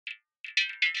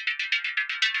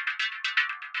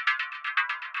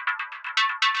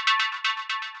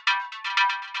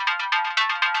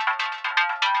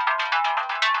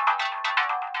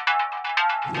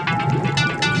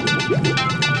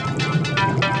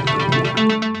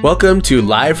Welcome to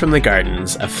Live from the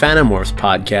Gardens, a Fanimorphs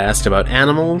podcast about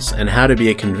animals and how to be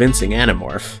a convincing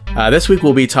animorph. This week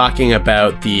we'll be talking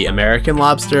about the American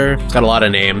lobster. It's got a lot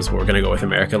of names, but we're going to go with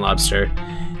American lobster.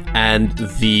 And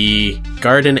the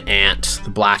garden ant,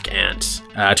 the black ant.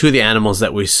 Two of the animals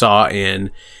that we saw in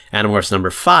Animorphs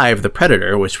number 5, the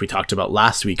predator, which we talked about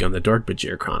last week on the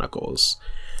Dork-Bajir Chronicles.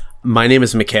 My name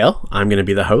is Mikhail. I'm going to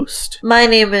be the host. My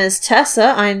name is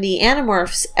Tessa. I'm the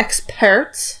Animorphs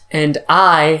expert. And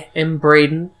I am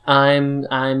Braden. I'm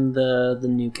the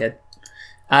new kid.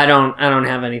 I don't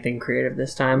have anything creative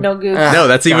this time. No goof. No,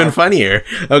 that's even funnier.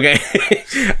 Okay.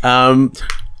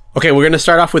 Okay, we're going to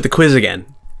start off with the quiz again.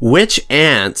 Which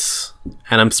ants,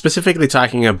 and I'm specifically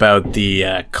talking about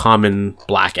the common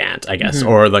black ant, I guess,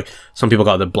 or like some people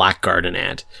call it the black garden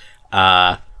ant.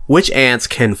 Which ants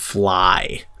can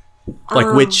fly?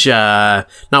 Like which, not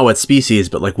what species,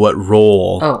 but like what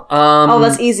role? Oh,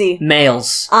 that's easy.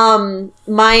 Males.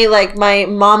 My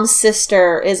mom's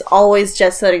sister is always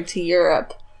jet setting to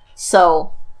Europe.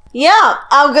 So, yeah,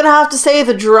 I'm gonna have to say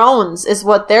the drones is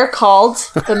what they're called.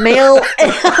 The male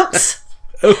ants.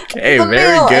 Okay, the very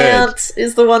male good. ant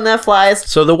is the one that flies.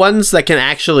 So the ones that can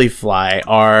actually fly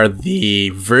are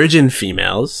the virgin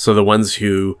females. So the ones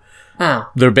who,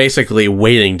 they're basically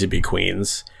waiting to be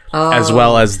queens. As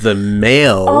well as the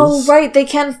males. Oh, right, they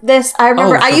can. I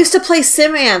remember. I used to play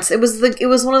Sim Ants. It was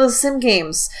one of the Sim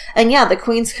games, and yeah, the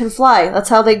queens can fly. That's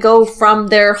how they go from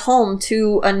their home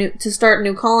to start a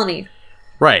new colony.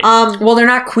 Right. Well, they're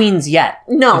not queens yet.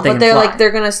 No, but they're like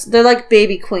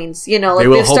baby queens. You know, like they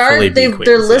will hopefully be queens,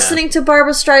 they're listening to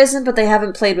Barbra Streisand, but they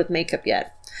haven't played with makeup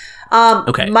yet.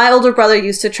 Okay. My older brother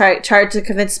used to try to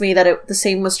convince me that the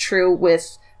same was true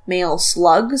with male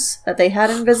slugs, that they had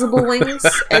invisible wings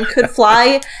and could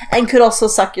fly and could also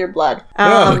suck your blood.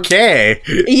 Okay.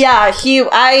 Yeah,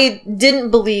 I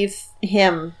didn't believe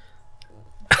him.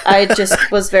 I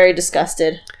just was very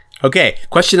disgusted. Okay,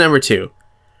 question number 2.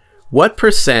 What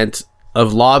percent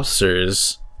of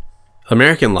lobsters,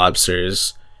 American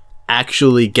lobsters,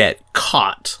 actually get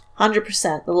caught?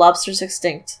 100%. The lobster's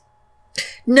extinct.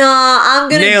 Nah, I'm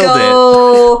gonna Nailed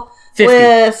go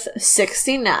with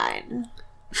 69.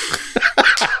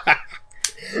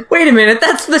 Wait a minute,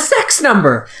 that's the sex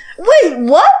number. Wait,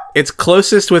 what? It's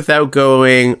closest without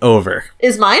going over.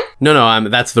 Is mine? No,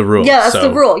 that's the rule. Yeah, that's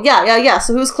the rule. Yeah.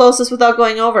 So who's closest without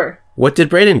going over? What did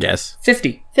Braden guess?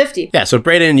 50. 50. Yeah, so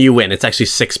Braden, you win. It's actually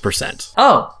 6%.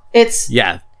 Oh. It's...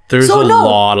 Yeah, there's a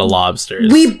lot of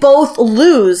lobsters. We both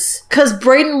lose, because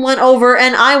Braden went over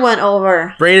and I went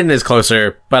over. Braden is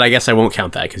closer, but I guess I won't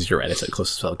count that, because you're right, I said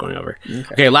closest without going over.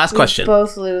 Okay, last question.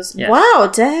 Both lose. Yeah. Wow,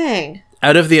 dang.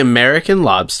 Out of the American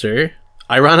lobster,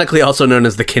 ironically also known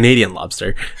as the Canadian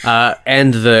lobster,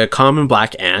 and the common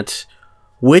black ant,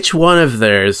 which one of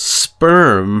their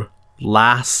sperm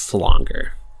lasts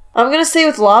longer? I'm gonna say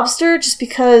with lobster, just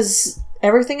because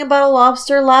everything about a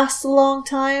lobster lasts a long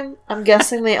time. I'm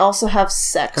guessing they also have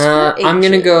sex. I'm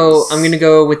gonna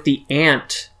go with the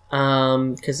ant,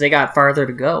 because they got farther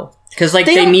to go. Because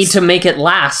they need to make it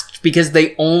last, because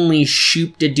they only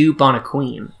shoot a dupe on a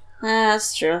queen.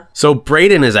 That's true. So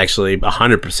Braden is actually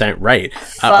 100% right.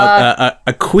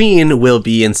 A queen will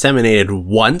be inseminated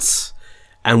once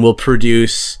and will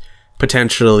produce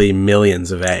potentially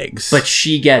millions of eggs. But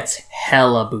she gets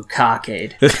hella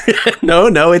bukaked.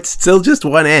 No, it's still just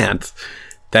one ant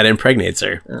that impregnates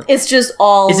her. It's just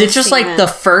all. Is it just semen. like the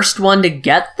first one to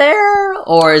get there?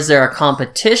 Or is there a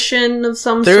competition of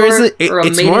some There sort?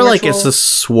 it's more like it's a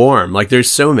swarm. Like there's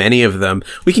so many of them.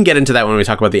 We can get into that when we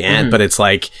talk about the ant, but it's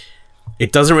like,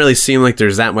 it doesn't really seem like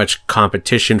there's that much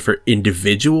competition for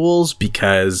individuals,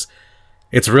 because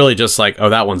it's really just like, oh,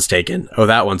 that one's taken. Oh,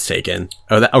 that one's taken.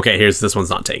 Oh, okay, this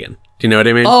one's not taken. Do you know what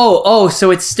I mean? Oh,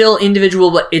 so it's still individual,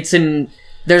 but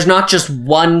there's not just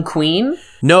one queen?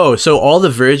 No, so all the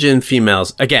virgin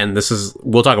females, again,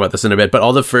 we'll talk about this in a bit, but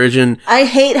all the virgin... I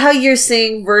hate how you're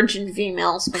saying virgin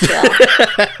females, Mikhail.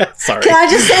 Sorry. Can I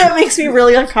just say it makes me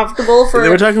really uncomfortable for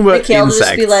We're talking about Mikhail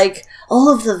insects. to just be like, all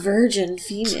of the virgin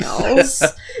females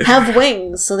have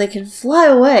wings so they can fly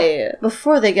away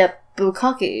before they get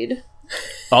bukaked.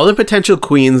 All the potential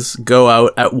queens go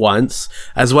out at once,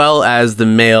 as well as the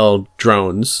male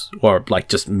drones, or like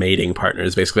just mating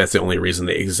partners. Basically, that's the only reason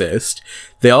they exist.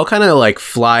 They all kind of like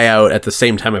fly out at the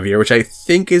same time of year, which I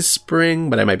think is spring,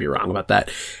 but I might be wrong about that.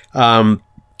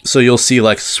 So you'll see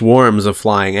like swarms of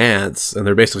flying ants, and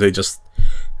they're basically it's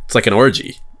like an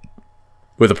orgy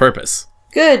with a purpose.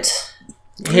 Good.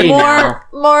 Hey,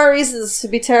 more reasons to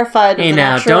be terrified of the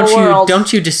now, natural world.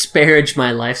 don't you disparage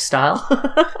my lifestyle.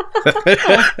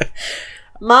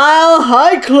 Mile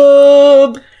High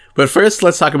Club. But first,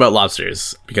 let's talk about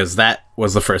lobsters, because that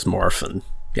was the first morph. And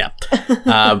yeah.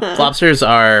 Lobsters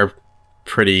are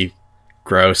pretty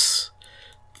gross.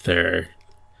 They're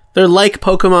like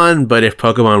Pokemon, but if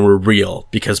Pokemon were real,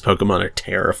 because Pokemon are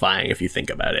terrifying if you think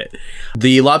about it.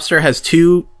 The lobster has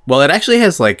two... Well, it actually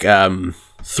has, like,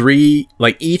 three...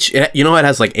 Like, each... It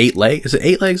has, like, 8 legs. Is it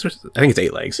 8 legs? I think it's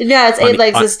 8 legs. Yeah, it's 8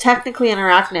 legs. It's technically an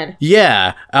arachnid.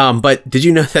 Yeah. But did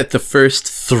you know that the first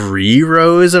 3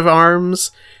 rows of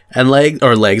arms and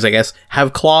legs, I guess,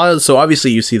 have claws? So,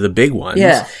 obviously, you see the big ones.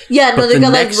 Yeah. Yeah, no, they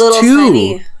got, like, little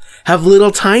tiny... have little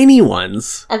tiny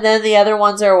ones, and then the other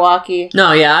ones are walkie.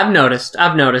 No, yeah, I've noticed.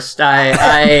 I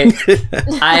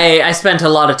spent a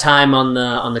lot of time on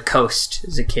the coast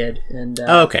as a kid, and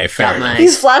okay, fair.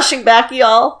 He's flashing back,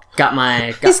 y'all.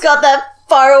 He's got that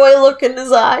faraway look in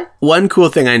his eye. One cool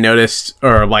thing I noticed,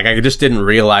 or like I just didn't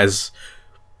realize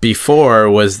before,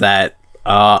 was that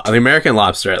the American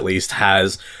lobster, at least,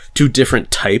 has 2 different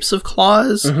types of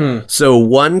claws. Mm-hmm. So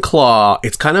one claw,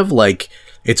 it's kind of like...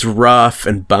 It's rough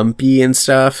and bumpy and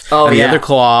stuff. Oh, and the other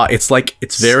claw, it's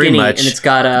very skinny, much... and it's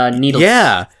got needles.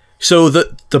 Yeah. So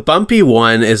the bumpy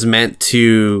one is meant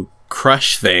to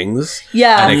crush things.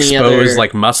 Yeah. And expose,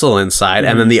 like, muscle inside. Mm-hmm.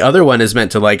 And then the other one is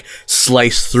meant to, like,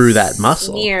 slice through that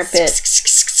muscle. Smear bit.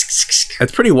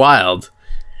 It's pretty wild.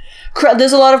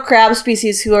 There's a lot of crab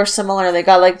species who are similar. They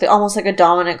got, like, almost like a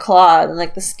dominant claw and,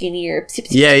 like, the skinnier...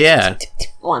 Yeah.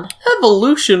 One.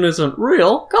 Evolution isn't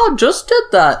real. God just did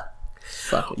that.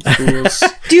 Fucking fools.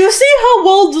 Do you see how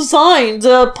well designed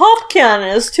a pop can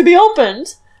is to be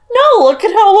opened? No, look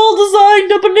at how well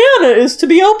designed a banana is to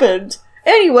be opened.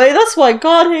 Anyway, that's why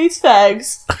God hates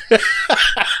fags.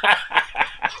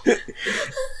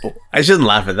 I shouldn't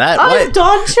laugh at that. I'm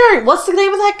Don Cherry. What's the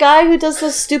name of that guy who does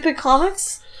those stupid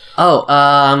comics?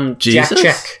 Oh, Jesus?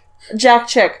 Jack Chick. Jack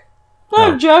Chick.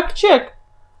 I'm Jack Chick.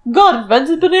 God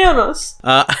invented bananas.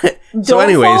 So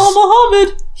anyways... Don't follow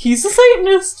Muhammad. He's a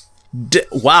Satanist.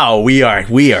 Wow, we are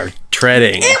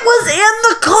treading. It was in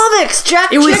the comics. Jack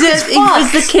Chick it was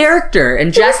the character,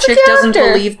 and Jack Chick doesn't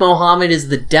believe Mohammed is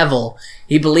the devil.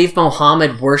 He believed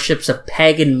Mohammed worships a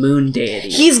pagan moon deity.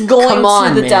 He's going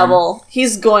to the devil.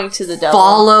 He's going to the devil.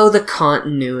 Follow the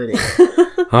continuity.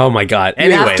 Oh my god.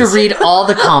 Anyways. You have to read all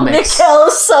the comics. Mikhail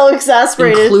is so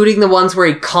exasperated. Including the ones where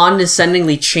he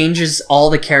condescendingly changes all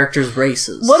the characters'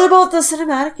 races. What about the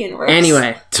cinematic universe?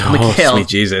 Anyway, Mikhail. Sweet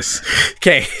Jesus.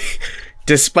 Okay.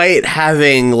 Despite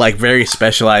having, like, very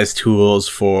specialized tools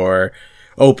for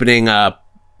opening up,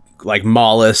 like,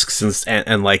 mollusks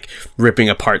and like, ripping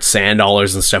apart sand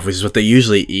dollars and stuff, which is what they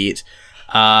usually eat,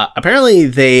 apparently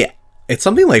it's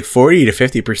something like 40 to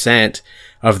 50%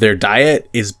 of their diet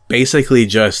is basically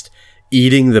just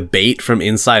eating the bait from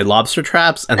inside lobster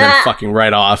traps and then fucking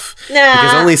right off.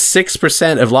 Because only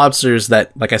 6% of lobsters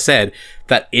that, like I said,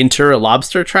 that enter a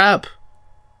lobster trap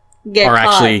are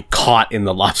actually caught in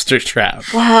the lobster trap.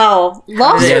 Wow.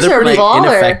 Lobsters they're are pretty baller.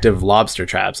 ineffective lobster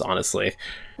traps, honestly.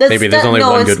 Maybe there's only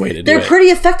one good way to do it. They're pretty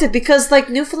effective because,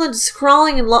 like, Newfoundland is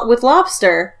crawling with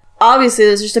lobster. Obviously,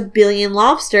 there's just 1 billion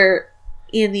lobster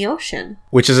in the ocean.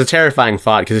 Which is a terrifying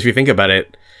thought, because if you think about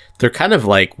it, they're kind of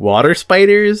like water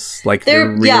spiders. Like, they're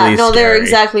really scary. They're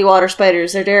exactly water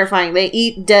spiders. They're terrifying. They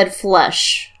eat dead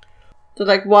flesh. They're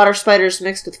like water spiders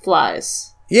mixed with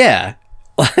flies. Yeah.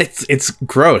 It's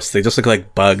gross. They just look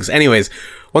like bugs. Anyways,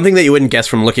 one thing that you wouldn't guess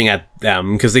from looking at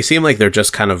them, because they seem like they're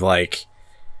just kind of like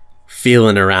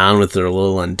feeling around with their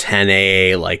little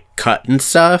antennae, like cut and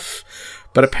stuff.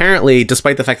 But apparently,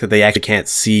 despite the fact that they actually can't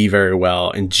see very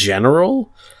well in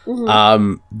general,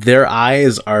 their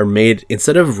eyes are made,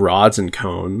 instead of rods and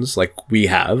cones like we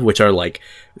have, which are like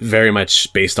very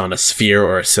much based on a sphere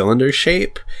or a cylinder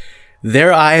shape,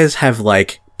 their eyes have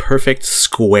like perfect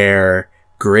square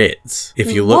grids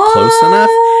if you look close enough.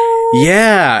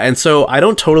 Yeah, and so I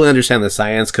don't totally understand the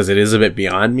science because it is a bit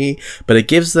beyond me, but it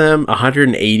gives them a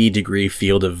 180-degree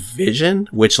field of vision,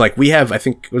 which, like, we have, I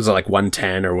think it was like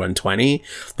 110 or 120.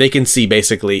 They can see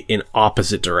basically in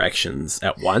opposite directions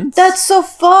at once. That's so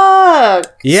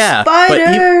fucked! Yeah,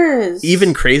 spiders! But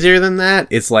even crazier than that,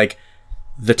 it's like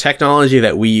the technology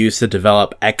that we use to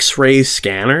develop X-ray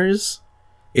scanners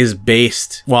is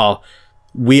based, well,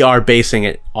 we are basing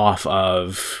it off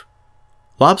of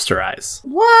lobster eyes.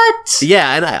 What?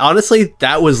 Yeah, and honestly,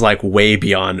 that was like way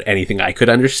beyond anything I could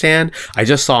understand. I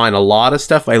just saw in a lot of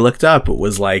stuff I looked up, it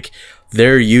was like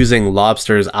they're using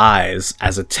lobsters' eyes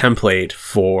as a template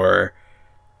for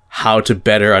how to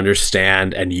better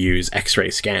understand and use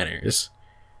X-ray scanners.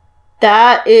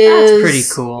 That's pretty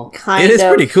cool. It is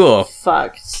pretty cool.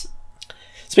 Fucked.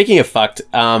 Speaking of fucked,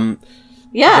 how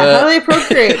do they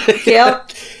procreate? In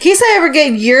case I ever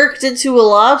get yerked into a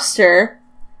lobster,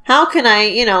 How can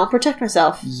I, protect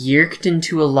myself? Yerked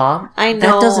into a lob? I know.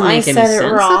 That doesn't make any sense.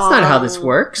 Wrong. That's not how this I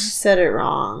works. said it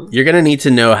wrong. You're going to need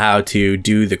to know how to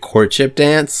do the courtship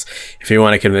dance if you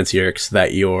want to convince Yerks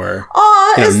that you're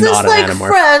Is this not an like Animorph.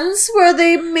 Friends where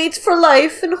they mate for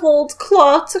life and hold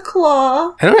claw to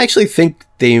claw? I don't actually think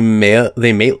they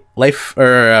mate life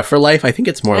or for life. I think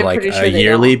it's more I'm like pretty sure a they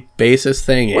yearly don't. basis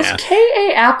thing. Was Yeah.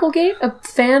 K.A. Applegate a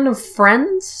fan of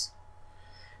Friends?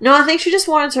 No, I think she just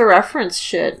wanted to reference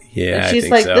shit. Yeah, and I she's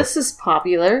think like, so. this is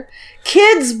popular.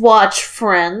 Kids watch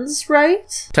Friends,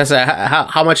 right? Tessa,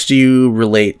 how much do you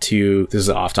relate to, this is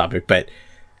off topic, but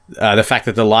the fact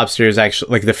that the lobster is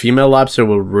actually, like the female lobster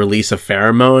will release a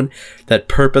pheromone that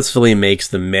purposefully makes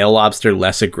the male lobster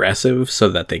less aggressive so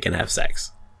that they can have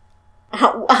sex?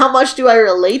 How much do I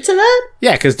relate to that?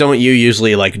 Yeah, because don't you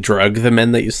usually like drug the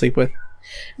men that you sleep with?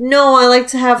 No, I like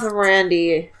to have them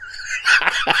randy.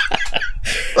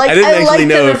 Like, I didn't actually like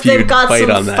know them if they've you'd got bite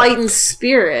some on that. fighting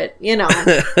spirit,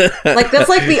 Like, that's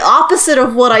like the opposite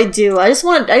of what I do. I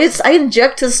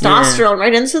inject testosterone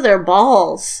right into their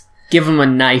balls. Give him a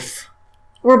knife.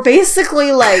 We're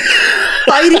basically like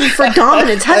fighting for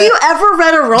dominance. Have you ever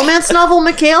read a romance novel,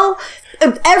 Mikhail?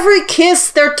 Every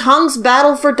kiss, their tongues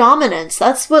battle for dominance.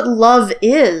 That's what love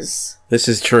is. This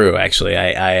is true, actually.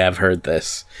 I have heard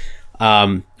this.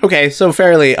 Okay, so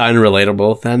fairly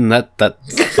unrelatable. Then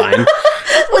that's fine.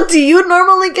 What, do you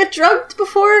normally get drugged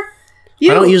before? I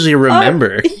don't usually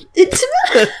remember.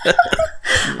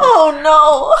 Oh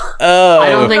no! Oh, I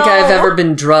don't think no. I've ever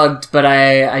been drugged, but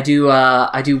I do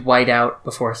white out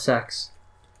before sex.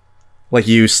 like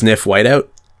you sniff whiteout.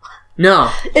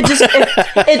 No. It just,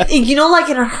 like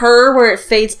in Her, where it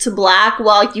fades to black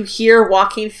while you hear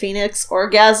Joaquin Phoenix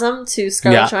orgasm to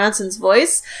Scarlett Yeah. Johansson's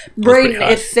voice. pretty Brayden,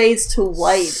 hot. it fades to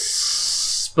white.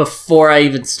 Before I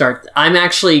even start, I'm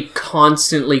actually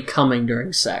constantly coming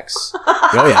during sex.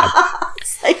 Oh yeah,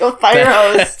 It's like a fire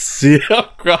hose. oh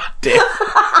god damn.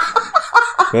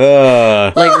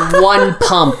 Like one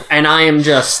pump, and I am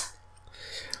just.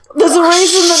 There's a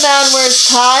reason the man wears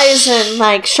ties and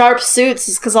like sharp suits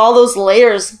is because all those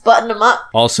layers button him up,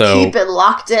 Also, keep it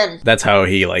locked in. that's how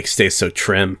he like stays so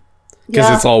trim because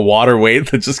Yeah. it's all water weight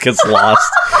that just gets lost.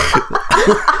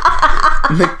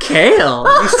 Mikhail,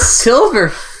 you silver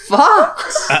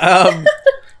fox.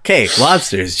 Okay,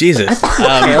 lobsters. Jesus.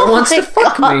 Mikhail wants to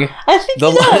fuck me. I think The,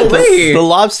 he does. Wait. the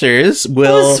lobsters It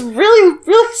will. was really,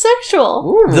 really sexual.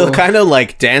 Ooh. They'll kind of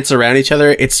like dance around each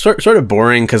other. It's sort of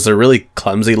boring because they're really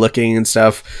clumsy looking and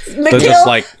stuff. They're Mikhail, just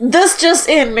like, this just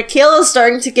in. Mikhail is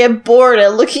starting to get bored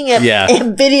at looking at Yeah.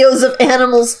 videos of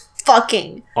animals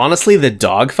fucking. honestly, the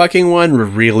dog fucking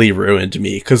one really ruined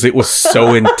me because it was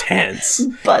so intense.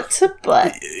 Butt to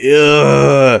butt.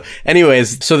 Ugh.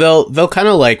 Anyways, so they'll kind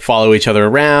of like follow each other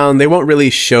around. They won't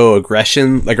really show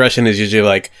aggression. Aggression is usually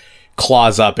like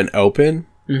claws up and open.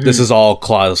 This is all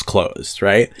claws closed,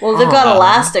 right? Well, they've got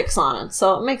elastics on it,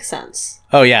 so it makes sense.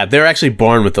 Oh yeah, they're actually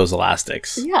born with those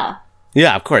elastics. Yeah.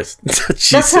 Yeah, of course.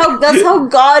 That's how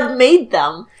God made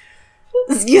them.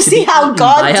 You see how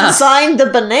God by us. designed the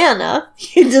banana?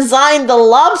 He designed the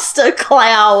lobster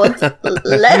claw with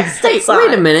elastics on Wait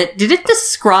a it. minute. Did it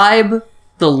describe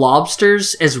the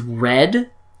lobsters as red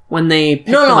when they picked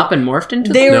No, them no. up and morphed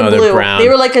into They them? No, were they're blue. brown. They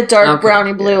were like a dark Okay,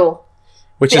 browny blue.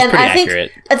 Which is And pretty I think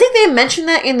accurate. they mentioned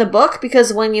that in the book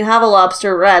because when you have a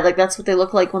lobster red, like that's what they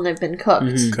look like when they've been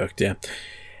cooked. Cooked, yeah.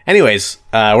 Anyways,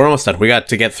 we're almost done. We got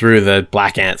to get through the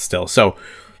black ant still. So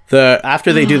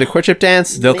after they do the courtship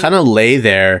dance, they'll kind of lay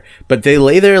there, but they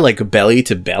lay there like belly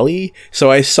to belly.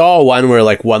 So I saw one where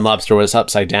like one lobster was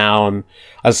upside down.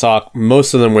 I saw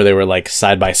most of them where they were like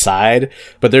side by side,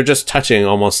 but they're just touching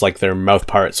almost like their mouth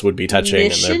parts would be touching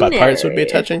and their butt parts would be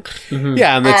touching.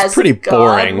 Yeah, and it's As pretty God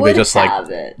boring. They would just have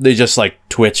it. they just like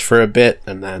twitch for a bit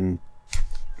and then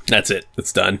that's it.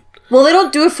 It's done. Well, they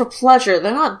don't do it for pleasure.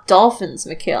 They're not dolphins,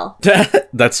 Mikhail.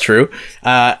 That's true.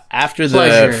 After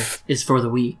Pleasure is for the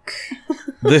weak.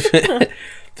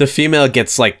 the female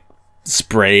gets like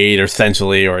sprayed or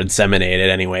essentially or inseminated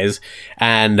anyways,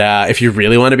 and if you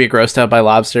really want to be grossed out by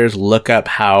lobsters, look up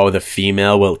how the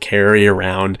female will carry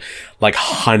around like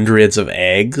hundreds of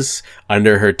eggs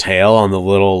under her tail on the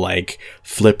little like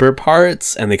flipper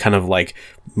parts, and they kind of like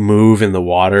move in the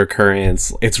water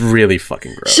currents. It's really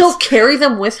fucking gross. She'll carry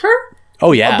them with her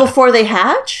Oh yeah. before they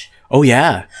hatch? Oh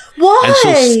yeah. Why? And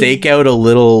she'll stake out a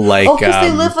little like Oh, because they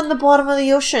live on the bottom of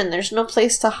the ocean. There's no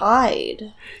place to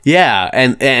hide. yeah,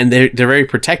 and they're very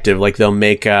protective. Like they'll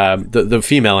make the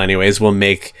female anyways will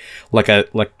make like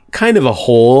kind of a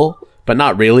hole, but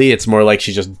not really. It's more like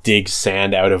she just digs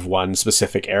sand out of one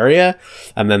specific area,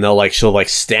 and then she'll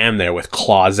stand there with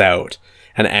claws out,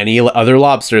 And any other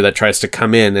lobster that tries to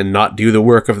come in and not do the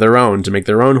work of their own to make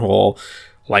their own hole,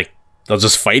 like, they'll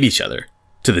just fight each other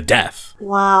to the death.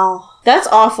 Wow. That's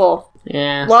awful.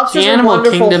 Yeah. Lobsters the are animal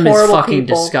wonderful, kingdom is horrible fucking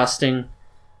people. disgusting.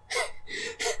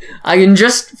 I can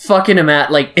just fucking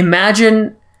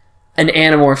imagine an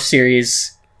Animorph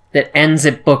series that ends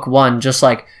at book 1, just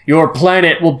like, your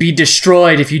planet will be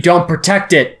destroyed if you don't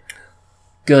protect it.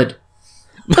 Good.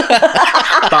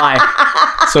 Bye.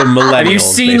 So millennials. Have you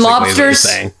seen lobsters?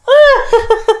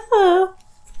 I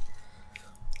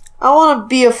want to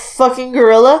be a fucking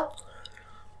gorilla.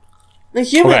 A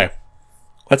human. Okay.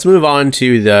 Let's move on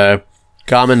to the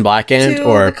common black ant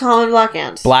or the common black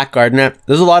ant. black garden ant.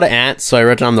 There's a lot of ants, so I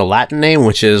wrote down the Latin name,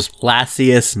 which is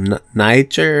Lasius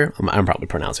niger. I'm probably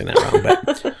pronouncing that wrong,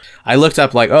 but I looked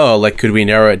up could we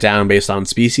narrow it down based on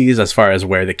species as far as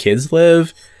where the kids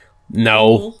live?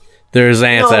 No. There's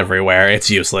ants everywhere. It's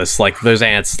useless. Like, there's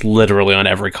ants literally on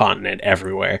every continent,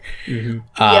 everywhere.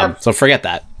 So forget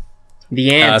that.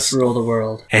 The ants rule the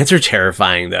world. Ants are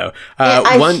terrifying, though.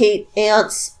 I hate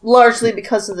ants, largely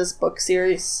because of this book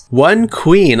series. One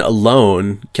queen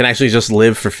alone can actually just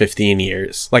live for 15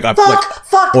 years.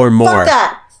 Or more.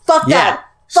 Fuck that.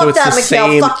 So it's that, the Mikhail.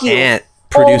 same Fuck you. ant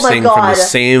producing from the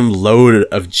same load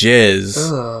of jizz.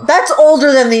 Ugh. That's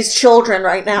older than these children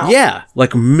right now. Yeah,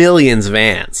 like millions of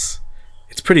ants.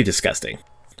 It's pretty disgusting.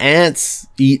 Ants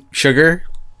eat sugar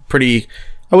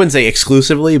I wouldn't say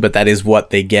exclusively, but that is what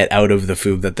they get out of the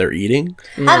food that they're eating.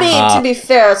 I mean, to be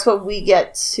fair, that's what we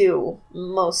get too,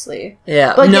 mostly.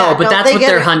 Yeah, but that's what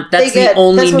they're That's the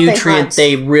only nutrient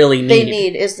they really need. They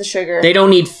need is the sugar. They don't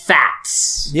need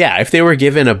fats. Yeah, if they were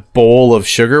given a bowl of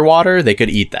sugar water, they could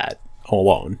eat that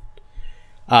alone.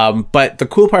 But the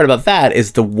cool part about that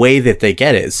is the way that they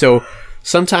get it. So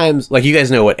sometimes, like, you guys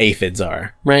know what aphids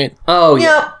are, right? Oh,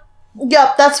 yeah.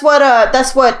 Yep. That's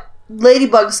what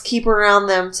ladybugs keep around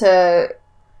them to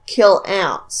kill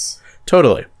ants.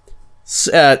 Totally.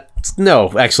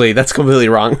 No, actually, that's completely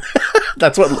wrong.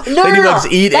 That's what ladybugs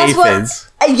eat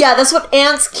aphids. That's what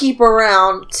ants keep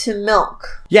around to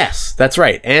milk. Yes, that's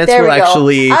right. Ants There will we go.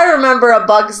 actually... I remember A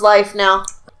Bug's Life now.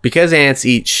 Because ants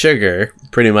eat sugar,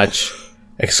 pretty much...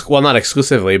 well, not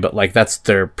exclusively, but like that's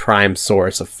their prime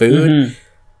source of food.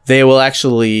 They will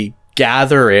actually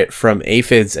gather it from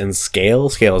aphids and scale.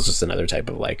 Scale is just another type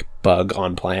of like bug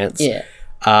on plants.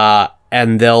 Yeah.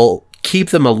 And they'll keep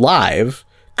them alive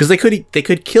because they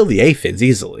could kill the aphids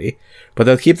easily, but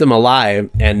they'll keep them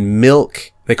alive and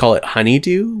milk. They call it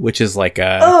honeydew, which is like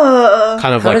a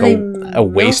kind of like a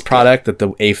waste product that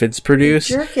the aphids produce.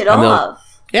 Jerk it off.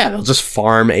 They'll just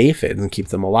farm aphids and keep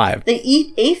them alive. They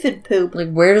eat aphid poop.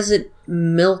 Like, where does it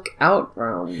milk out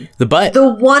from? The butt. The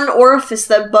one orifice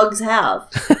that bugs have.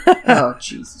 Oh,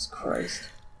 Jesus Christ.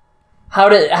 How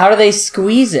do they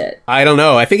squeeze it? I don't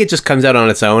know. I think it just comes out on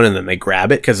its own and then they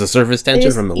grab it because of surface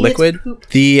tension from the liquid.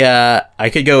 I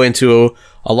could go into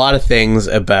a lot of things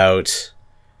about,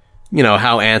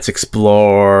 how ants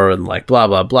explore and like blah,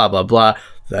 blah, blah, blah, blah.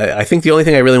 I think the only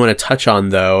thing I really want to touch on,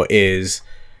 though, is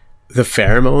the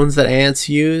pheromones that ants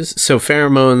use. So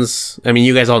pheromones, I mean,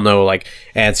 you guys all know, like,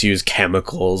 ants use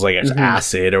chemicals, like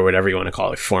acid or whatever you want to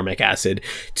call it, formic acid,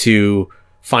 to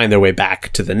find their way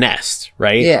back to the nest,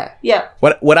 right? Yeah. Yeah.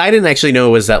 What I didn't actually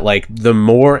know was that, like, the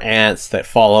more ants that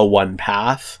follow one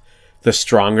path, the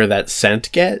stronger that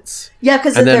scent gets. Yeah,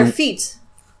 because of their feet.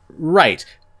 Right.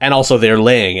 And also they're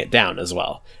laying it down as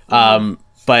well.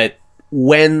 But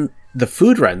when the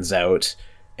food runs out,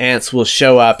 ants will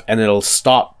show up and it'll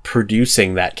stop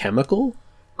producing that chemical.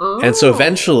 And so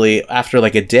eventually, after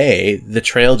like a day, the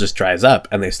trail just dries up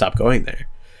and they stop going there.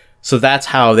 So that's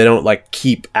how they don't like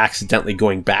keep accidentally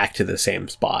going back to the same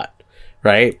spot,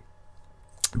 right?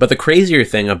 But the crazier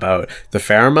thing about the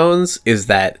pheromones is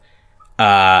that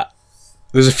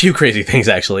there's a few crazy things,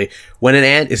 actually. When an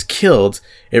ant is killed,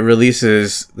 it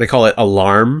releases, they call it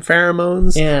alarm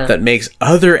pheromones, that makes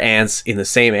other ants in the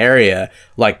same area,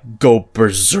 like, go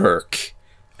berserk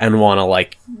and want to,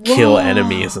 like, kill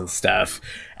enemies and stuff.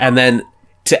 And then,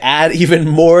 to add even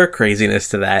more craziness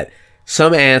to that,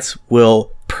 some ants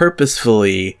will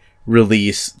purposefully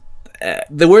release...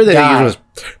 the word that they used was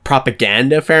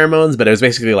propaganda pheromones, but it was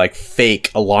basically, like,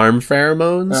 fake alarm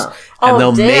pheromones. And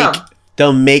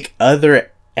they'll make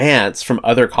other ants from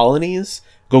other colonies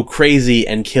go crazy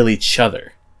and kill each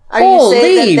other. Are you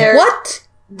saying that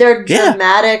they're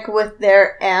dramatic with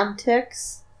their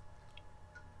antics?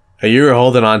 You were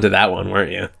holding on to that one,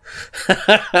 weren't you?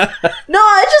 No,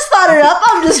 I just thought it up.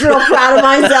 I'm just real proud of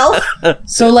myself.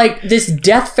 So, like, this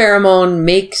death pheromone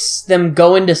makes them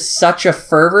go into such a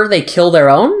fervor they kill their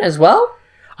own as well?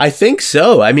 I think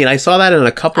so. I mean, I saw that in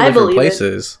a couple I different believe it.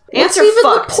 places. Ants What's are even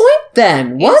fucked. the point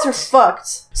then? What? Ants are fucked.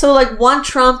 So, like, one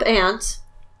Trump ant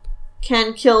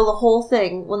can kill the whole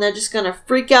thing when they're just gonna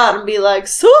freak out and be like,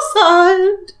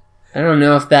 suicide! I don't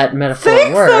know if that metaphor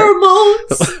Fake works.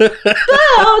 pheromones!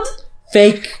 Bad!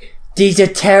 Fake. These are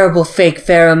terrible fake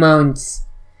pheromones.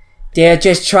 They're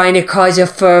just trying to cause a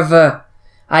fervor.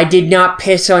 I did not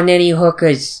piss on any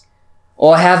hookers.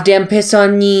 Or have them piss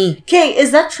on me. Okay,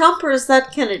 is that Trump or is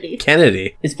that Kennedy?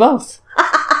 Kennedy. It's both.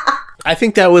 I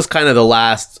think that was kind of the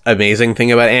last amazing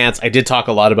thing about ants. I did talk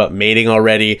a lot about mating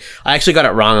already. I actually got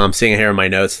it wrong. I'm seeing here in my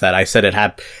notes that I said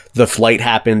the flight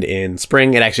happened in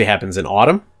spring. It actually happens in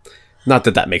autumn. Not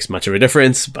that that makes much of a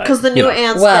difference, but Because the new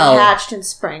ants Well, get hatched in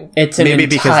spring. It's an maybe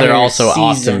because they're entire also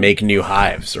off to season. make new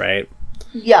hives, right?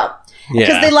 Yeah. Because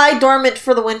Yeah. they lie dormant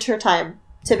for the winter time,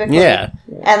 typically. Yeah.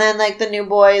 And then, like, the new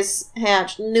boys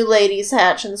hatch, new ladies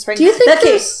hatch in the spring. Do you think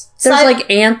Okay, there's like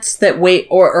ants that wait,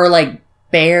 or like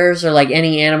bears or like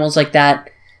any animals like that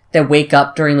wake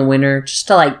up during the winter just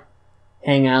to like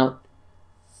hang out?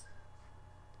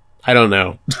 I don't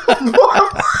know.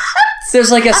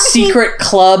 There's like a secret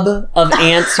club of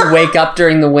ants who wake up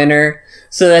during the winter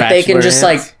so that they can Bachelor just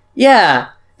ants? like, yeah,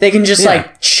 they can just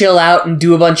like chill out and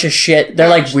do a bunch of shit. They're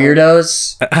like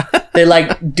weirdos. They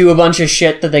like do a bunch of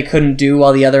shit that they couldn't do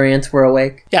while the other ants were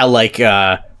awake. Yeah, like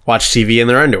watch TV in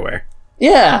their underwear.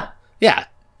 Yeah. Yeah,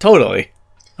 totally.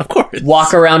 Of course.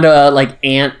 Walk around a like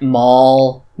ant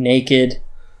mall naked.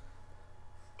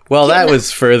 Well, that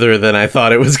was further than I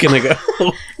thought it was going to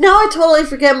go. Now I totally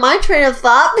forget my train of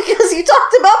thought because you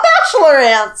talked about bachelor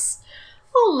ants.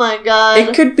 Oh my god.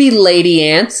 It could be lady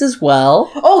ants as well.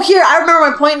 Oh, here, I remember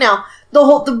my point now.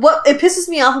 What pisses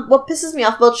me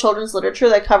off about children's literature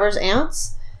that covers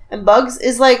ants and bugs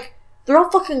is like, they're all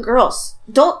fucking girls.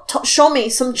 Don't show me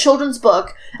some children's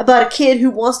book about a kid who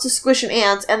wants to squish an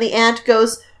ant and the ant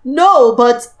goes, no,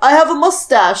 but I have a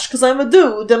mustache because I'm a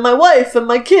dude and my wife and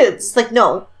my kids. It's like,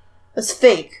 no, that's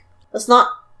fake. That's not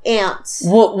ants.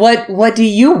 What do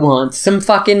you want? Some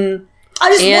fucking I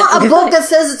just ant want a with book that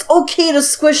says it's okay to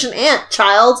squish an ant,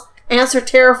 child. Ants are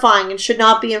terrifying and should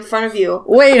not be in front of you.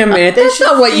 Wait a minute, They that's should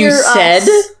not what you fear said.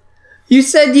 us. You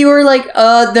said you were like,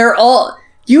 they're all...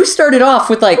 You started off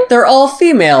with like, they're all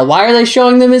female. Why are they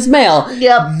showing them as male?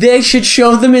 Yep. They should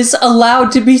show them as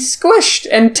allowed to be squished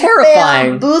and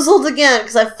terrifying. Bamboozled again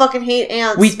because I fucking hate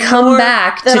ants. We come more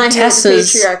back than I to hate the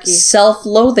Tessa's patriarchy.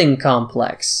 self-loathing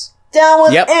complex. Down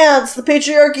with Yep. ants. The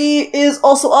patriarchy is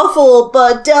also awful,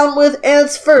 but down with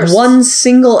ants first. One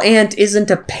single ant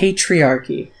isn't a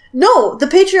patriarchy. No, the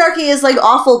patriarchy is like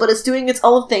awful, but it's doing its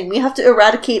own thing. We have to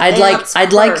eradicate I'd ants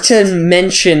like first. to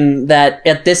mention that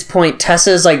at this point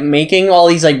Tessa's like making all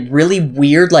these like really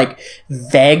weird like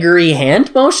vagary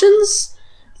hand motions,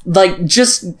 like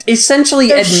just essentially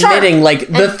They're admitting sharp like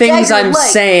the and things I'm dagger-like.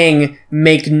 saying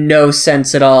make no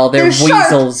sense at all. They're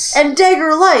sharp weasels. and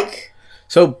dagger-like.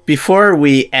 So before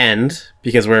we end,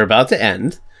 because we're about to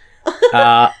end,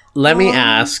 let me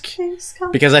ask,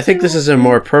 because I think this is a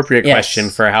more appropriate Yes. question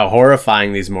for how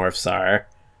horrifying these morphs are.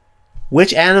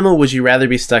 Which animal would you rather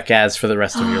be stuck as for the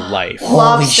rest of your life? Holy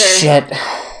Lobster. shit.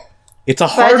 It's a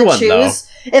If I had hard to one, though. choose,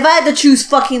 if I had to choose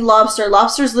fucking lobster,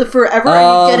 lobsters live forever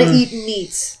and you get to eat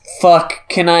meat. Fuck,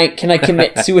 can I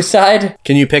commit suicide?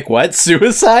 Can you pick what?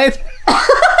 Suicide?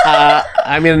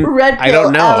 I mean, Red I don't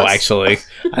pill know, out. actually.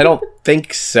 I don't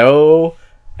think so,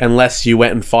 unless you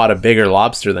went and fought a bigger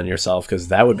lobster than yourself, because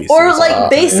that would be Or, suicide. like,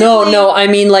 basically... No, I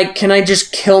mean like can I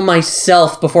just kill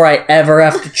myself before I ever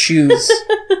have to choose?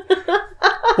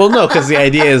 Well, no, because the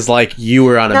idea is, like, you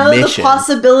were on a Now that the mission.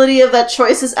 possibility of that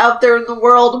choice is out there in the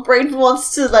world, Brayden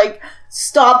wants to, like,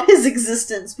 stop his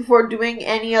existence before doing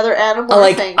any other animal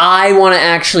Like thing. I want to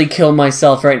actually kill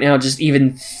myself right now just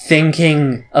even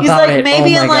thinking about He's like, it.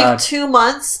 maybe oh my in like God. 2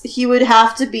 months he would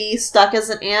have to be stuck as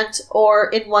an ant, or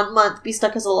in 1 month be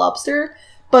stuck as a lobster.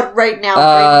 But right now,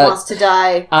 Brayden wants to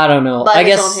die. I don't know. by I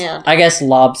his guess own hand. I guess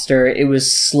lobster. It was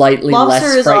slightly Lobster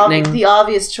less is frightening. the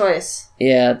obvious choice.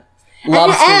 Yeah,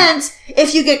 lobster. And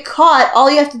if you get caught,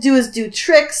 all you have to do is do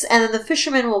tricks, and then the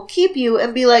fisherman will keep you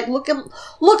and be like, "Look at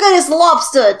this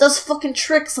lobster! It does fucking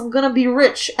tricks. I'm gonna be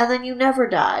rich," and then you never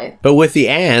die. But with the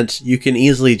ant, you can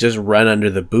easily just run under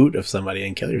the boot of somebody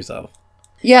and kill yourself.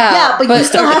 Yeah, but you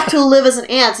still have to live as an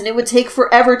ant, and it would take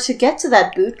forever to get to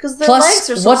that boot because their legs Plus,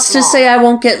 are so what's small. to say I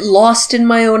won't get lost in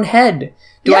my own head?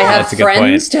 Do I Yeah. have That's a good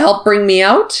friends point. to help bring me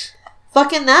out?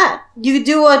 Fucking that. You could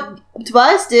do what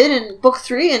Tobias did in book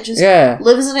 3 and just Yeah.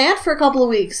 live as an ant for a couple of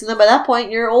weeks, and then by that point,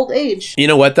 you're old age. You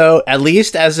know what, though? At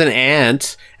least as an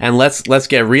ant, and let's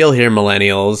get real here,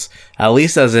 millennials. At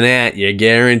least as an ant, you're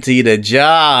guaranteed a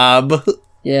job.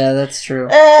 Yeah, that's true.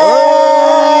 I'd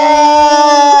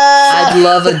I'd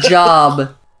love a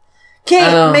job.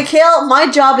 Okay, Mikhail, my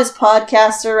job is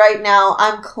podcaster right now.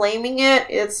 I'm claiming it.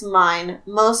 It's mine.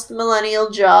 Most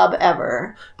millennial job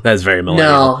ever. That's very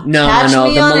millennial. No. Catch The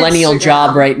me on millennial Instagram.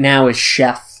 job right now is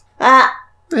chef.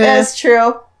 That's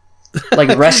true.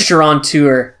 Like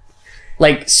restaurateur.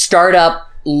 Like startup,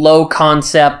 low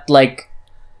concept, like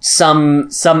some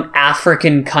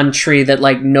African country that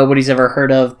like nobody's ever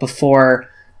heard of before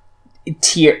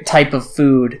type of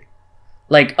food.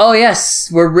 Like, oh yes,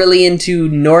 we're really into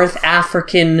North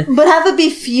African. But have it be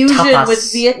fusion tapas. with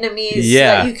Vietnamese so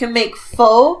Yeah. that you can make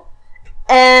pho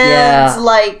and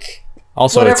like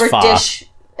Also, whatever it's pho. dish.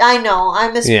 I know,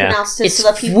 I mispronounced it It's so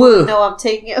that people pho. know I'm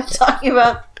talking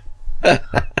about.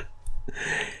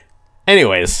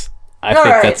 Anyways, I All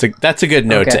think right. that's a good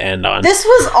note Okay. to end on. This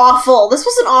was awful. This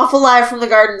was an awful Live from the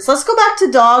Gardens. Let's go back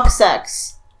to dog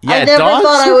sex. Yeah, I never dogs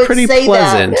thought I are would pretty say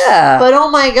pleasant. that. Yeah. But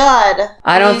oh my god.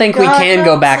 I don't think we can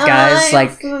go back, guys.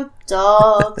 Like,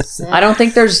 dog sex. I don't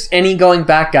think there's any going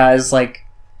back, guys. Like,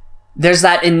 there's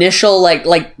that initial,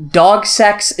 like dog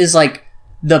sex is like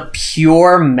the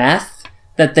pure meth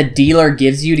that the dealer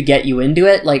gives you to get you into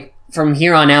it. Like, from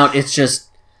here on out, it's just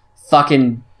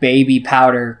fucking baby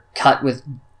powder cut with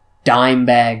dime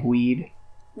bag weed.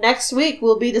 Next week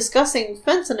we'll be discussing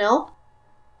fentanyl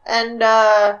and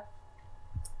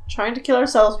trying to kill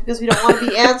ourselves because we don't want to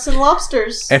be ants and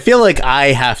lobsters. I feel like I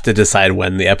have to decide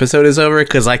when the episode is over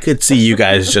because I could see you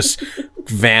guys just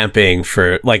vamping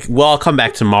for like, well, I'll come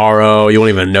back tomorrow. You won't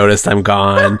even notice I'm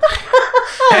gone.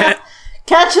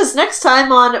 Catch us next time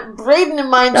on Braden and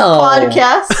Mine's No.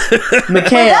 podcast.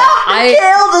 Mikhail,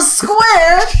 Mikhail the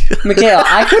Square. Mikhail,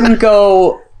 I couldn't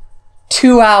go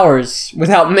 2 hours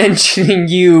without mentioning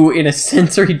you in a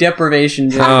sensory deprivation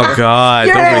dream. Oh God!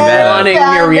 You're Don't bring that up. Wanting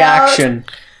Found your out. reaction.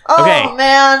 Oh Okay.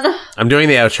 man, I'm doing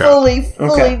the outro. fully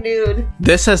Okay. nude.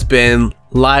 This has been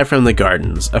Live from the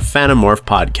Gardens, a Fanimorph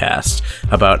podcast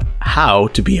about how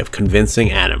to be a convincing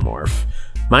Animorph.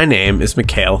 My name is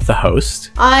Mikhail, the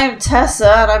host. I'm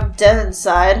Tessa and I'm dead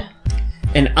inside.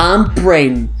 And I'm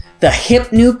Braden, the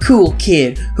hip new cool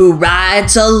kid who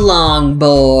rides a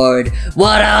longboard.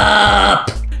 What up?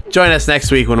 Join us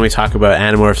next week when we talk about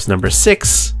Animorphs number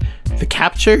 6, The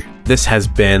Capture. This has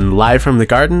been Live from the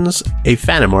Gardens, a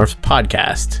Fanimorphs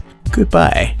podcast.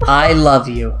 Goodbye. I love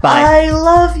you. Bye. I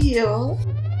love you.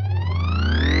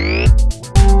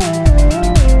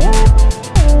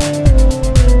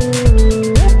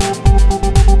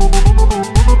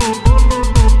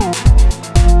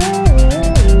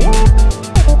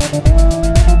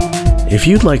 If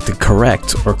you'd like to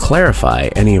correct or clarify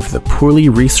any of the poorly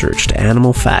researched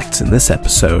animal facts in this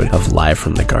episode of Live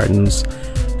from the Gardens,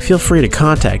 feel free to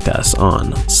contact us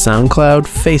on SoundCloud,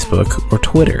 Facebook, or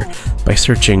Twitter by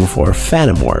searching for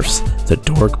Fanimorphs, the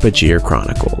Dork-Bajir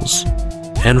Chronicles.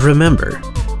 And remember,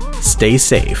 stay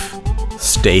safe,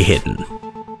 stay hidden.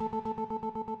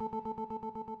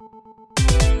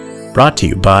 Brought to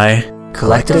you by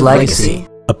Collective Legacy.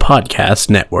 a podcast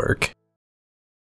network.